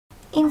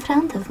In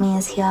front of me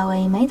is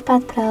Huawei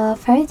MatePad Pro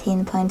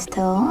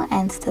 13.2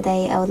 and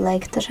today I would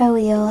like to show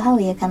you how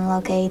you can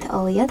locate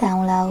all your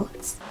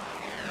downloads.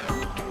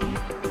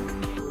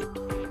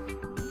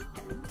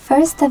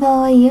 First of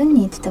all, you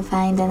need to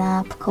find an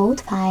app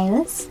called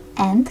Files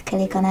and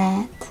click on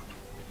it.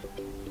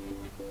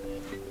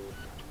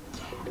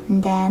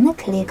 Then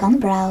click on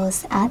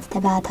Browse at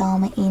the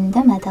bottom in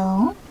the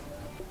middle.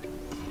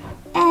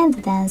 And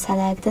then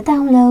select the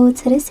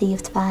Downloads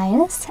Received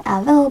files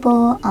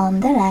available on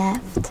the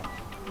left.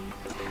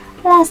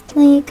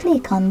 Lastly,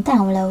 click on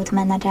Download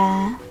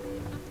Manager.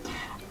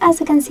 As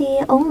you can see,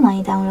 all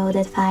my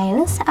downloaded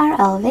files are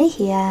over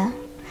here.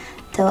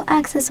 To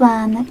access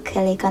one,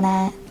 click on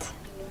it.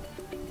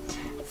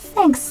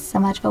 Thanks so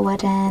much for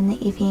watching.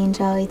 If you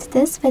enjoyed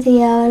this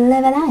video,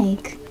 leave a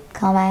like,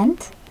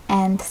 comment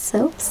and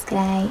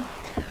subscribe.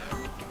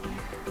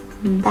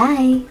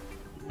 Bye!